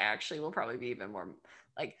 that like I actually will probably be even more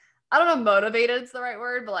like, I don't know, motivated is the right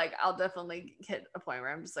word, but like I'll definitely hit a point where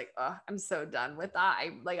I'm just like, oh, I'm so done with that.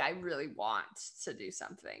 I really want to do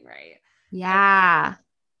something, right? yeah.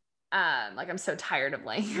 Like I'm so tired of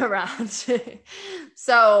laying around.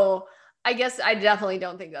 So I guess I definitely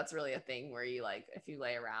don't think that's really a thing where you like, if you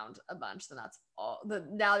lay around a bunch, then that's all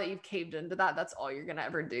now that you've caved into that, that's all you're going to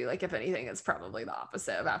ever do. Like if anything, it's probably the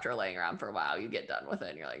opposite of after laying around for a while, you get done with it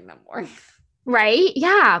and you're like, no more. Right.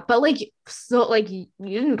 Yeah. But like, so like you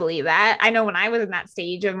didn't believe that. I know when I was in that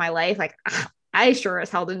stage of my life, like I sure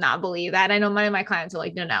as hell did not believe that. I know many of my clients are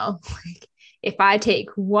like, no, like if I take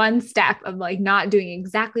one step of like not doing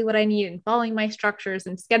exactly what I need and following my structures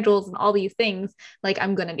and schedules and all these things, like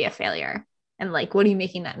I'm going to be a failure. And like, what are you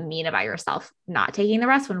making that mean about yourself not taking the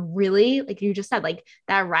rest when really, like you just said, like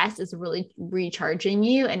that rest is really recharging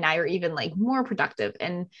you. And now you're even like more productive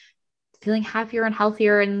and feeling happier and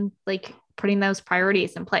healthier and like putting those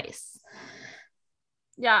priorities in place.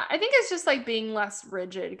 Yeah, I think it's just like being less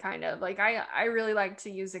rigid, kind of like I really like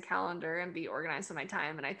to use a calendar and be organized with my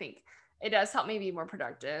time, and I think it does help me be more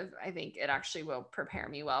productive. I think it actually will prepare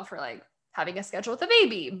me well for like having a schedule with a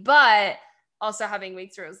baby, but also having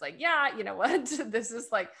weeks where it's like, yeah, you know what, this is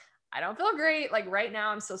like, I don't feel great. Like right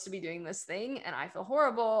now, I'm supposed to be doing this thing, and I feel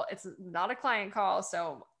horrible. It's not a client call,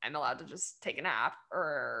 so I'm allowed to just take a nap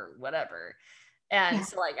or whatever. And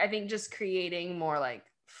so like I think just creating more like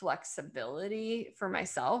flexibility for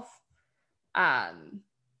myself,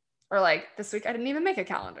 or like this week I didn't even make a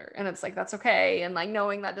calendar, and it's like that's okay, and like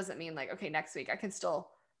knowing that doesn't mean like, okay, next week I can still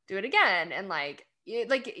do it again. And like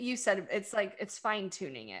you said, it's like it's fine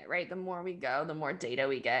tuning it, right? The more we go, the more data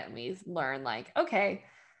we get, and we learn like, okay,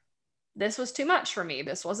 this was too much for me,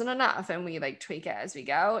 this wasn't enough, and we like tweak it as we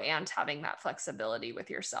go, and having that flexibility with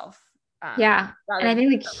yourself. Yeah. And I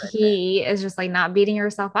think the key is just like not beating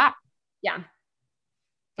yourself up. Yeah.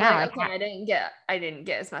 Yeah. Like, okay, I didn't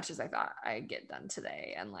get as much as I thought I'd get done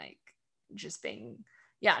today. And like just being,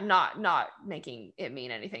 not making it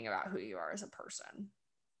mean anything about who you are as a person.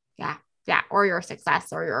 Yeah. Yeah. Or your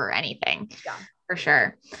success or your anything. Yeah. For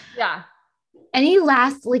sure. Yeah. Any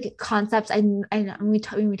last like concepts? We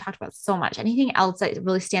talked about so much. Anything else that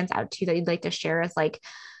really stands out to you that you'd like to share as like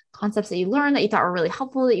concepts that you learned that you thought were really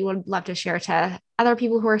helpful that you would love to share to other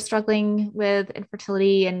people who are struggling with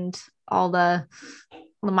infertility and all the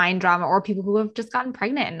mind drama, or people who have just gotten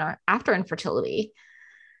pregnant and are after infertility?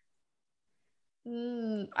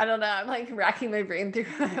 I don't know. I'm like racking my brain through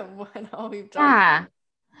what all we've done. Yeah.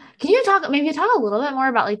 Can you talk a little bit more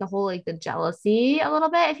about like the whole like the jealousy a little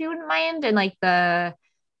bit if you wouldn't mind, and like the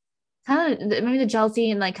kind of maybe the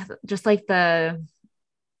jealousy and like just like the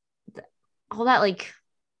all that like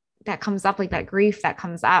that comes up, like that grief that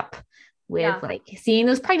comes up with like seeing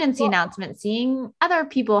those pregnancy announcements, seeing other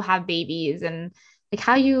people have babies, and like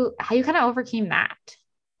how you kind of overcame that.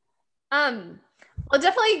 Well, it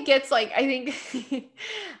definitely gets like, I think,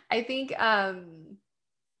 I think,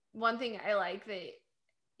 one thing I like that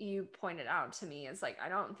you pointed out to me is like, I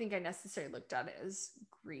don't think I necessarily looked at it as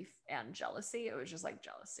grief and jealousy. It was just like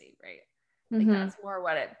jealousy, right? Like that's more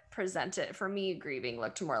what it presented for me. Grieving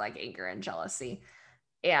looked more like anger and jealousy.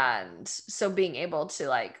 And so being able to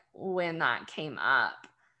like, when that came up,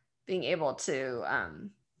 being able to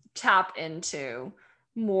tap into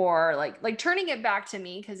more like turning it back to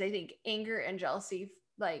me, because I think anger and jealousy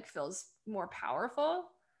like feels more powerful.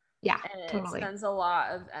 Yeah, and it totally. spends a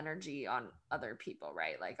lot of energy on other people,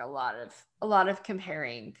 right? Like a lot of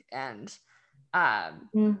comparing and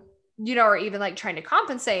you know, or even like trying to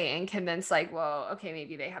compensate and convince like, well, okay,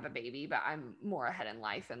 maybe they have a baby, but I'm more ahead in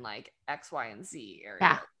life in like X, Y, and Z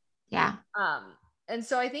area. Yeah. And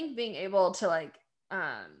so I think being able to like,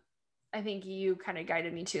 I think you kind of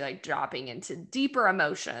guided me to like dropping into deeper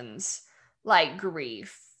emotions like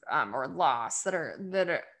grief, or loss that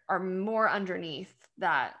are more underneath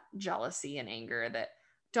that jealousy and anger that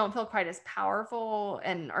don't feel quite as powerful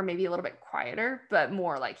and are maybe a little bit quieter, but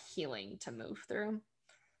more like healing to move through.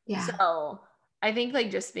 Yeah. So I think like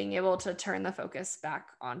just being able to turn the focus back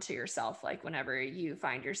onto yourself, like whenever you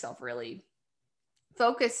find yourself really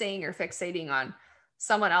focusing or fixating on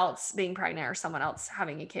someone else being pregnant or someone else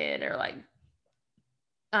having a kid or like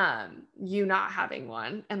you not having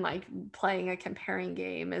one and like playing a comparing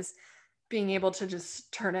game is being able to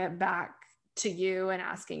just turn it back to you and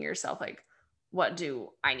asking yourself like, what do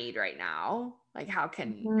I need right now? Like how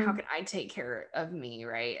can I take care of me,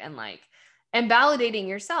 right? And like and validating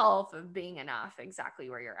yourself of being enough exactly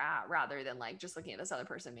where you're at rather than like just looking at this other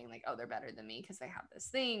person being like, oh, they're better than me because they have this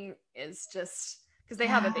thing, is just because they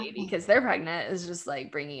have a baby because they're pregnant, is just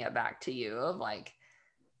like bringing it back to you of like,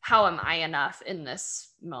 how am I enough in this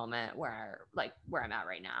moment where I'm at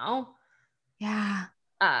right now? Yeah.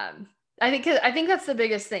 I think that's the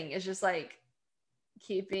biggest thing is just like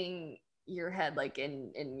keeping your head like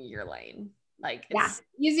in your lane. Like it's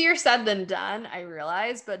easier said than done, I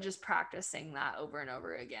realize, but just practicing that over and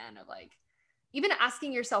over again of like even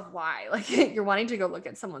asking yourself why. Like you're wanting to go look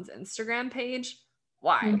at someone's Instagram page.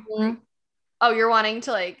 Why? Like, oh, you're wanting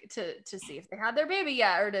to like to see if they had their baby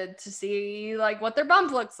yet or to see like what their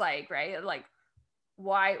bump looks like, right? Like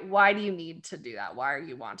why do you need to do that? Why are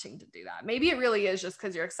you wanting to do that? Maybe it really is just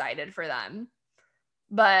because you're excited for them.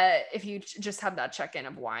 But if you just have that check-in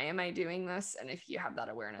of why am I doing this? And if you have that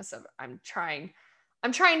awareness of I'm trying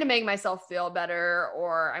to make myself feel better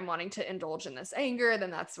or I'm wanting to indulge in this anger,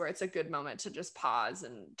 then that's where it's a good moment to just pause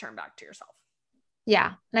and turn back to yourself.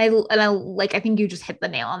 Yeah. And I like, I think you just hit the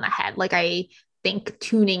nail on the head. Like, I think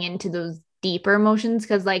tuning into those deeper emotions,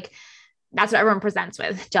 because like, that's what everyone presents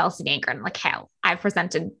with, jealousy, anger, and like hell. I've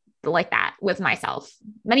presented like that with myself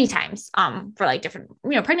many times, for like different,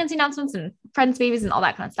 pregnancy announcements and friends, babies, and all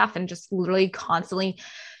that kind of stuff. And just literally constantly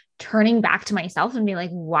turning back to myself and being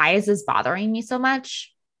like, why is this bothering me so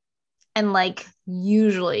much? And like,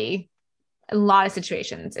 usually a lot of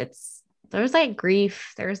situations, there's like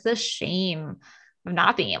grief, there's the shame of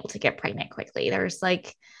not being able to get pregnant quickly. There's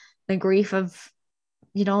like the grief of,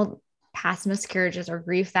 past miscarriages, or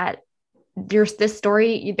grief that their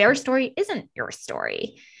story isn't your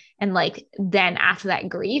story. And like, then after that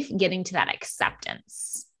grief, getting to that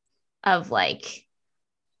acceptance of like,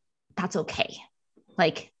 that's okay.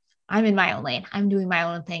 Like, I'm in my own lane. I'm doing my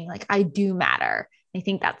own thing. Like, I do matter. I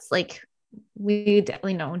think that's like, we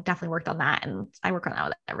definitely worked on that. And I work on that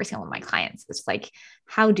with every single one of my clients. It's like,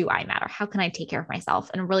 how do I matter? How can I take care of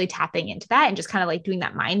myself? And really tapping into that and just kind of like doing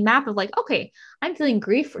that mind map of like, okay, I'm feeling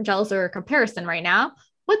grief, or jealous, or comparison right now.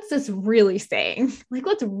 What's this really saying? Like,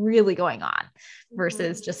 what's really going on?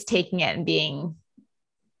 Versus just taking it and being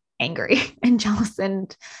angry and jealous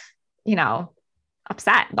and,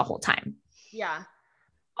 upset the whole time. Yeah.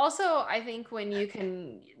 Also, I think when you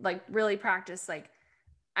can like really practice, like,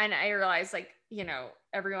 and I realize like,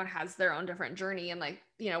 everyone has their own different journey and like,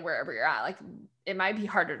 wherever you're at, like it might be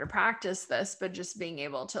harder to practice this, but just being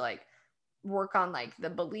able to like work on like the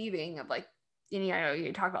believing of like, I know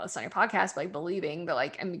you talk about this on your podcast, but like believing that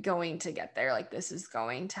like I'm going to get there, like this is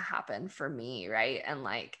going to happen for me, right? And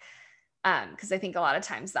like, because I think a lot of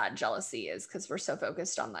times that jealousy is because we're so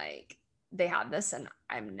focused on like they have this and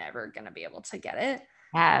I'm never gonna be able to get it.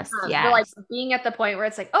 Yes. But like being at the point where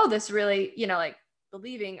it's like, oh, this really, like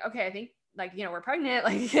believing, okay, I think like, we're pregnant,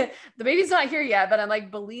 like the baby's not here yet, but I'm like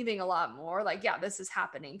believing a lot more, like, yeah, this is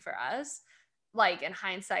happening for us. Like in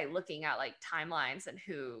hindsight, looking at like timelines and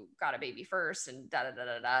who got a baby first and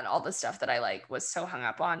and all the stuff that I like was so hung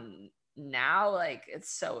up on now, like it's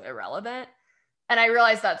so irrelevant. And I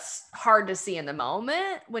realize that's hard to see in the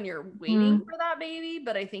moment when you're waiting for that baby.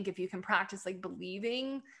 But I think if you can practice like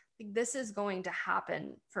believing like this is going to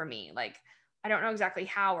happen for me, like I don't know exactly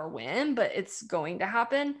how or when, but it's going to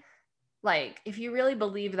happen. Like if you really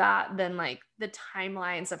believe that, then like the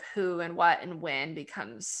timelines of who and what and when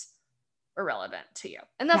becomes irrelevant to you.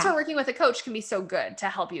 And that's where working with a coach can be so good to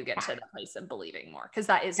help you get to the place of believing more, because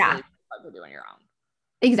that is really hard to do on your own.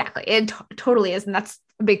 Exactly. It totally is. And that's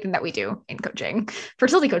a big thing that we do in coaching.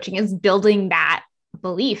 Fertility coaching is building that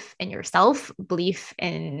belief in yourself, belief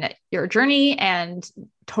in your journey. And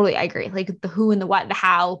totally, I agree. Like the who and the what, the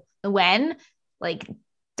how, when like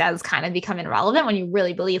does kind of become irrelevant when you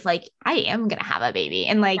really believe like I am going to have a baby.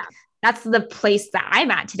 And like, that's the place that I'm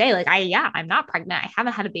at today. Like I'm not pregnant. I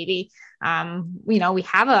haven't had a baby. We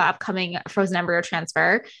have a upcoming frozen embryo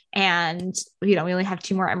transfer and, we only have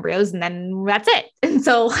 2 more embryos and then that's it. And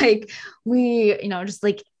so like, we, just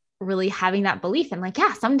like really having that belief and like,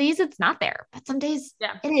 yeah, some days it's not there, but some days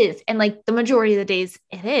it is. And like the majority of the days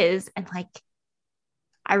it is. And like,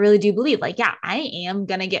 I really do believe like, yeah, I am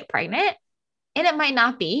going to get pregnant and it might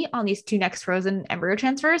not be on these 2 next frozen embryo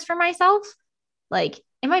transfers for myself. Like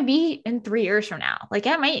it might be in 3 years from now. Like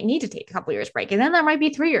I might need to take a couple years break and then there might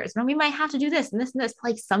be 3 years. And we might have to do this and this and this.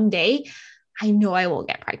 Like someday I know I will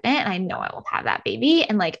get pregnant and I know I will have that baby.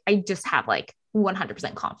 And like, I just have like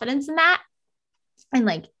 100% confidence in that. And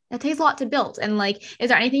like, that takes a lot to build. And like, is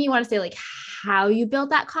there anything you want to say, like how you build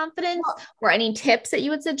that confidence or any tips that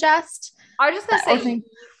you would suggest? I was just going to say,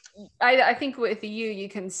 I think with you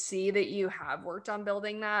can see that you have worked on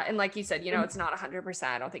building that. And like you said, it's not 100%.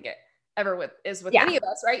 I don't think it ever is with any of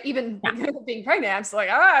us, right? Even being pregnant, I'm still like,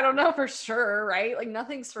 I don't know for sure, right? Like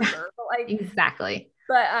nothing's for sure. But like exactly.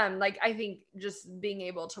 But like I think just being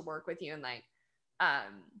able to work with you and like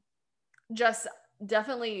just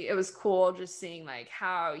definitely it was cool just seeing like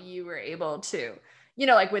how you were able to,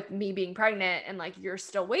 like with me being pregnant and like you're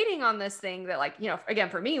still waiting on this thing that like, again,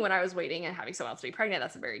 for me, when I was waiting and having someone else to be pregnant,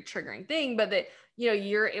 that's a very triggering thing, but that,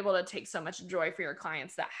 you're able to take so much joy for your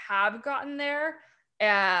clients that have gotten there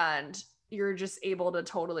and you're just able to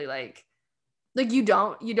totally like you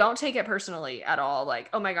don't take it personally at all. Like,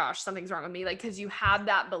 oh my gosh, something's wrong with me. Like, cause you have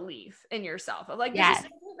that belief in yourself of like, this is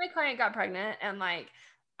my client got pregnant and like,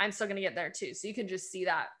 I'm still going to get there too. So you can just see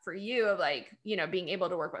that for you of like, being able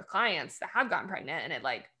to work with clients that have gotten pregnant and it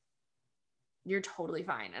like, you're totally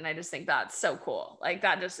fine. And I just think that's so cool. Like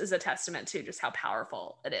that just is a testament to just how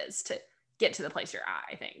powerful it is to get to the place you're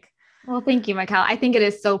at, I think. Well, thank you, McKell. I think it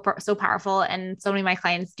is so powerful. And so many of my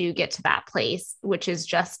clients do get to that place, which is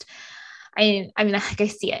just, I mean, like I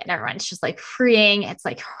see it in everyone. It's just like freeing. It's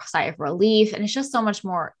like a sigh of relief. And it's just so much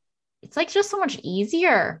more, it's like just so much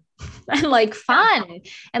easier and like fun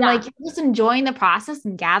and like you're just enjoying the process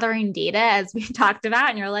and gathering data as we talked about.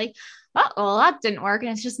 And you're like, oh, well, that didn't work.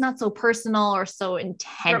 And it's just not so personal or so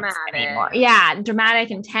intense anymore. Yeah. Dramatic,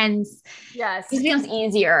 intense. Yes. It becomes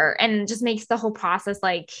easier and just makes the whole process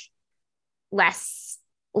like less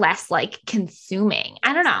like consuming.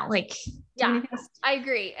 I don't know. Like, I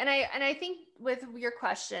agree. And I think with your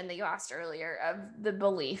question that you asked earlier of the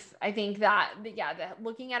belief, I think that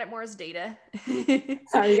looking at it more as data.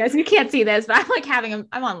 Sorry, you guys, you can't see this, but I'm like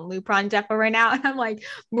I'm on Lupron Depo right now. And I'm like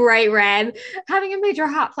bright red, having a major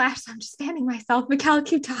hot flash. So I'm just fanning myself. McKell,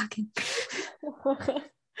 keep talking.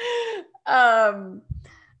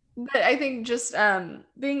 But I think just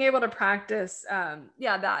being able to practice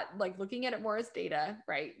that like looking at it more as data,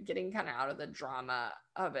 right? Getting kind of out of the drama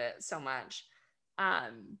of it so much.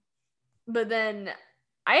 But then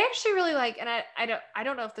I actually really like, and I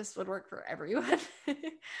don't know if this would work for everyone,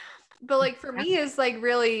 but like for me is like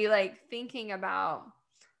really like thinking about,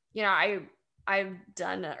 I've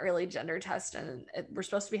done an early gender test and we're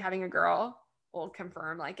supposed to be having a girl. We'll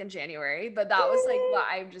confirm like in January, but that was like what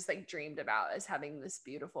I've just like dreamed about is having this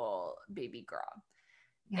beautiful baby girl.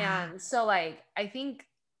 Yeah. And so like, I think,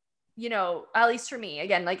 at least for me,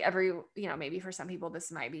 again, like maybe for some people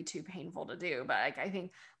this might be too painful to do, but like, I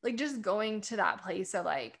think like just going to that place of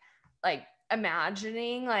like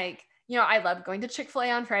imagining like, I love going to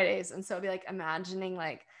Chick-fil-A on Fridays. And so it'd be like imagining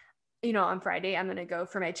like, on Friday, I'm going to go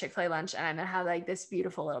for my Chick-fil-A lunch and I'm going to have like this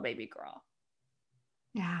beautiful little baby girl.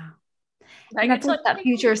 Yeah. And that's like that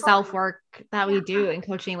future self work that we do in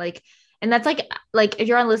coaching. Like, and that's like if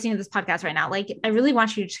you're on listening to this podcast right now, like I really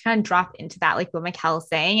want you to kind of drop into that, like what McKell is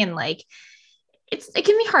saying. And like, it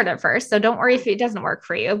can be hard at first. So don't worry if it doesn't work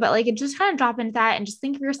for you, but like it just kind of drop into that and just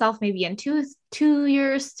think of yourself maybe in 2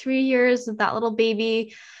 years, 3 years with that little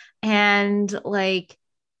baby. And like,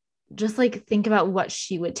 just like think about what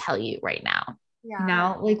she would tell you right now.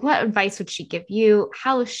 Yeah. Like what advice would she give you?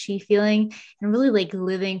 How is she feeling? And really like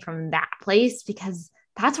living from that place, because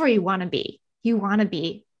that's where you want to be. You want to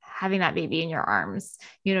be having that baby in your arms,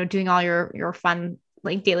 doing all your fun,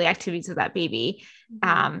 like daily activities with that baby.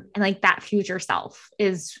 And like that future self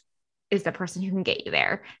is the person who can get you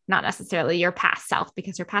there, not necessarily your past self,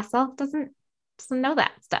 because your past self doesn't know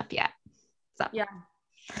that stuff yet. So, yeah.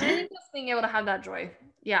 And I think just being able to have that joy.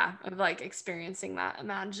 Yeah. Of like experiencing that,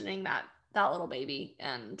 imagining that little baby.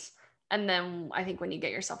 And then I think when you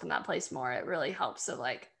get yourself in that place more, it really helps. So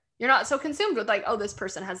like, you're not so consumed with like, oh, this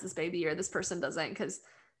person has this baby or this person doesn't. Cause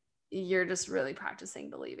you're just really practicing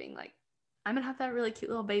believing like, I'm going to have that really cute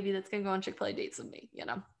little baby that's going to go on Chick-fil-A dates with me,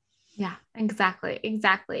 Yeah, exactly.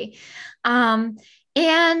 Exactly. And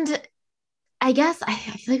I guess I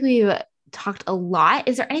feel like we talked a lot.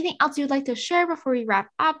 Is there anything else you'd like to share before we wrap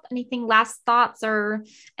up? Anything, last thoughts or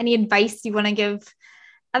any advice you want to give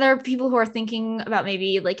other people who are thinking about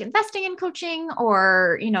maybe like investing in coaching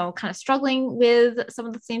or, kind of struggling with some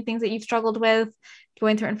of the same things that you've struggled with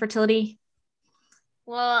going through infertility?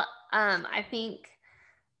 Well, I think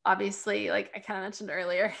obviously, like I kind of mentioned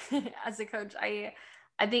earlier, as a coach, I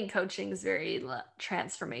think coaching is very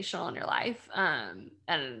transformational in your life.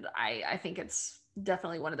 And I think it's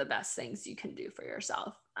definitely one of the best things you can do for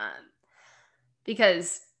yourself.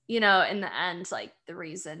 Because, in the end, like the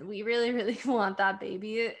reason we really, really want that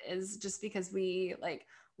baby is just because we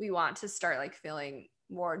want to start like feeling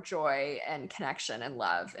more joy and connection and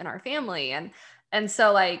love in our family. And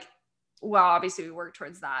so like, well, obviously we work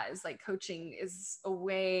towards that, is like coaching is a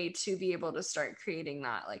way to be able to start creating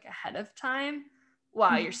that like ahead of time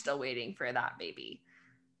while you're still waiting for that baby.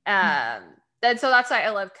 And so that's why I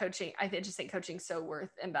love coaching. I just think coaching is so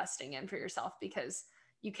worth investing in for yourself, because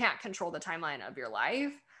you can't control the timeline of your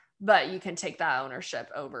life, but you can take that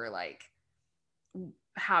ownership over like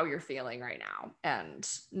how you're feeling right now and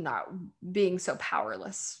not being so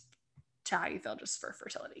powerless to how you feel just for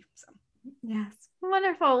fertility. So yes.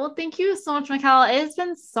 Wonderful. Well, thank you so much, McKell. It has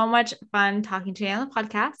been so much fun talking to you on the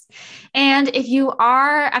podcast. And if you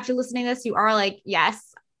are, after listening to this, you are like,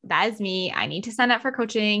 yes, that is me. I need to sign up for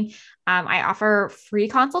coaching. I offer free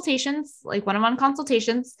consultations, like one-on-one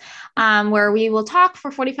consultations, where we will talk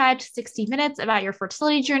for 45 to 60 minutes about your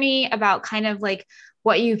fertility journey, about kind of like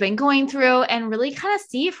what you've been going through, and really kind of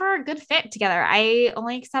see if we're a good fit together. I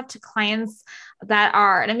only accept clients that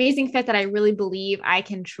are an amazing fit, that I really believe I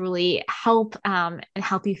can truly help, and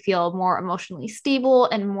help you feel more emotionally stable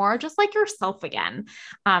and more just like yourself again,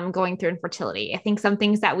 going through infertility. I think some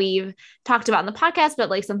things that we've talked about in the podcast, but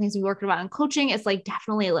like some things we worked about in coaching, is like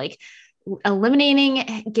definitely like eliminating,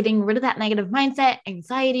 getting rid of that negative mindset,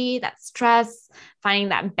 anxiety, that stress, finding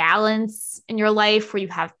that balance in your life where you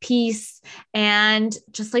have peace, and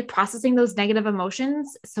just like processing those negative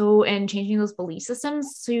emotions. And changing those belief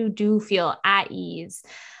systems so you do feel at ease,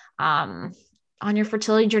 on your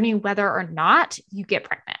fertility journey, whether or not you get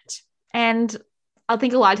pregnant. And I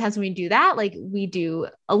think a lot of times when we do that, like we do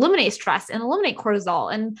eliminate stress and eliminate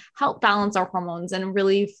cortisol and help balance our hormones and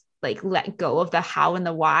really like let go of the how and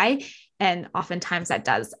the why. And oftentimes that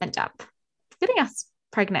does end up getting us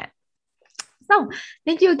pregnant. So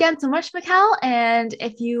thank you again so much, McKell. And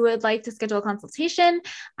if you would like to schedule a consultation,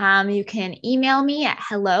 you can email me at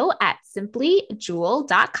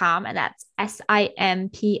hello@simplyjewel.com. And that's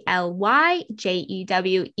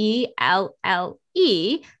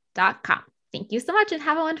SIMPLYJEWELLE.com. Thank you so much and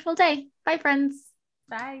have a wonderful day. Bye, friends.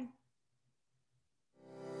 bye.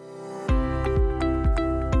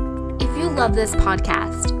 If you love this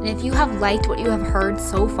podcast, and if you have liked what you have heard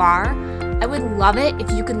so far, I would love it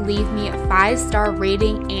if you could leave me a 5-star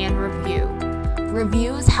rating and review.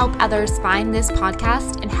 Reviews help others find this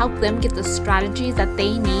podcast and help them get the strategies that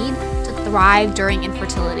they need to thrive during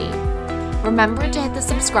infertility. Remember to hit the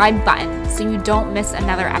subscribe button so you don't miss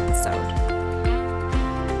another episode.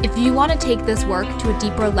 If you want to take this work to a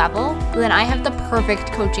deeper level, then I have the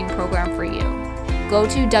perfect coaching program for you. Go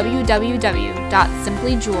to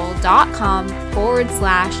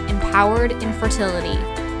www.simplyjewel.com/empowered infertility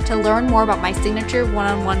to learn more about my signature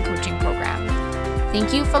one-on-one coaching program.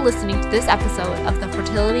 Thank you for listening to this episode of the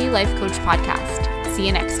Fertility Life Coach Podcast. See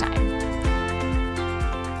you next time.